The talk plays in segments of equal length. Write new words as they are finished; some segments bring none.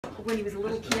when he was a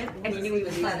little kid, and he knew he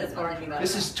was fun.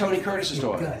 This is Tony Curtis's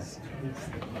daughter.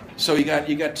 So you got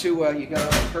Curtis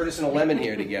and a Lemmon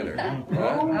here together. Huh?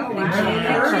 Oh wow!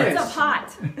 It's a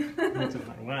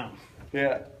pot. Wow.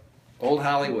 Yeah, old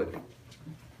Hollywood.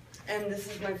 And this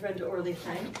is my friend Orly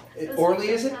Frank. Orly,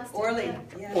 is it? Orly,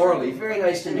 yeah. Orly, very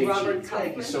nice to And meet you. Robert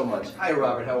Thank you so much. Hi,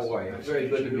 Robert. How are you? Very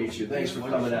good to meet you. Thanks for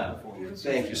coming out.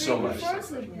 Thank you so much.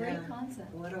 It's a great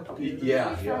concept.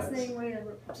 Yeah, Fascinating way to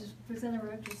present a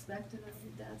retrospective of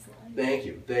your dad's life.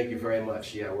 Thank you very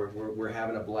much. Yeah, we're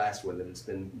having a blast with it. It's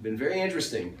been very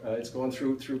interesting. It's going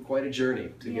through quite a journey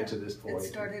to get to this point. It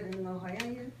started in La Jolla,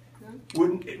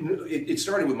 It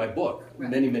started with my book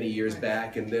many years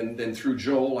back, and then through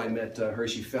Joel I met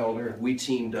Hershey Felder. We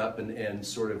teamed up and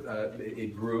sort of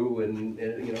it grew, and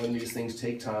you know, and these things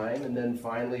take time. And then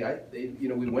finally,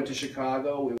 we went to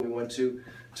Chicago. We went to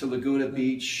Laguna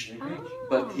Beach,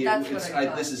 but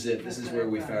this is it. This is where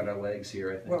we found our legs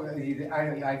here, I think. Well,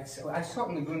 I saw it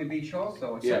in Laguna Beach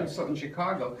also. I saw it in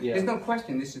Chicago. Yeah. There's no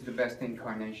question this is the best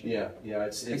incarnation. Yeah.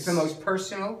 It's the most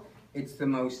personal. It's the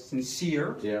most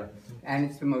sincere, and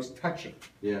it's the most touching.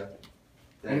 Yeah.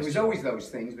 And it was always those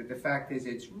things, but the fact is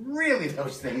it's really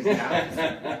those things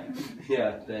now.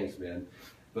 Yeah, thanks, man.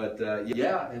 But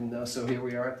and so here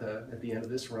we are at the end of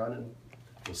this run, and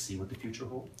we'll see what the future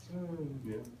holds.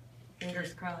 Yeah.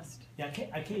 Fingers crossed. Yeah,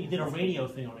 you did a radio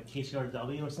thing on a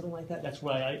KCRW or something like that. That's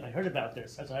why I heard about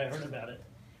this. That's how I heard about it,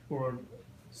 or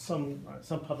some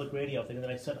public radio thing. And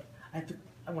then I said, I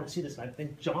want to see this. And I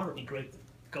think John would be great to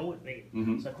go with me.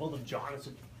 So I called him John and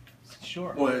said,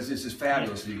 sure. Well, this is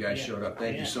fabulous that you guys showed up.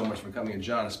 Thank you so much for coming. And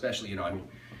John, especially, I mean,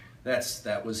 that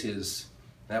was his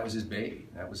baby.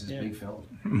 That was his big film.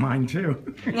 Mine too.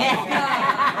 Well,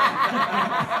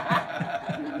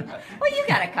 you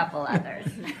got a couple others.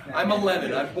 I'm a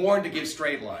Lemmon. I'm born to give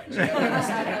straight lines.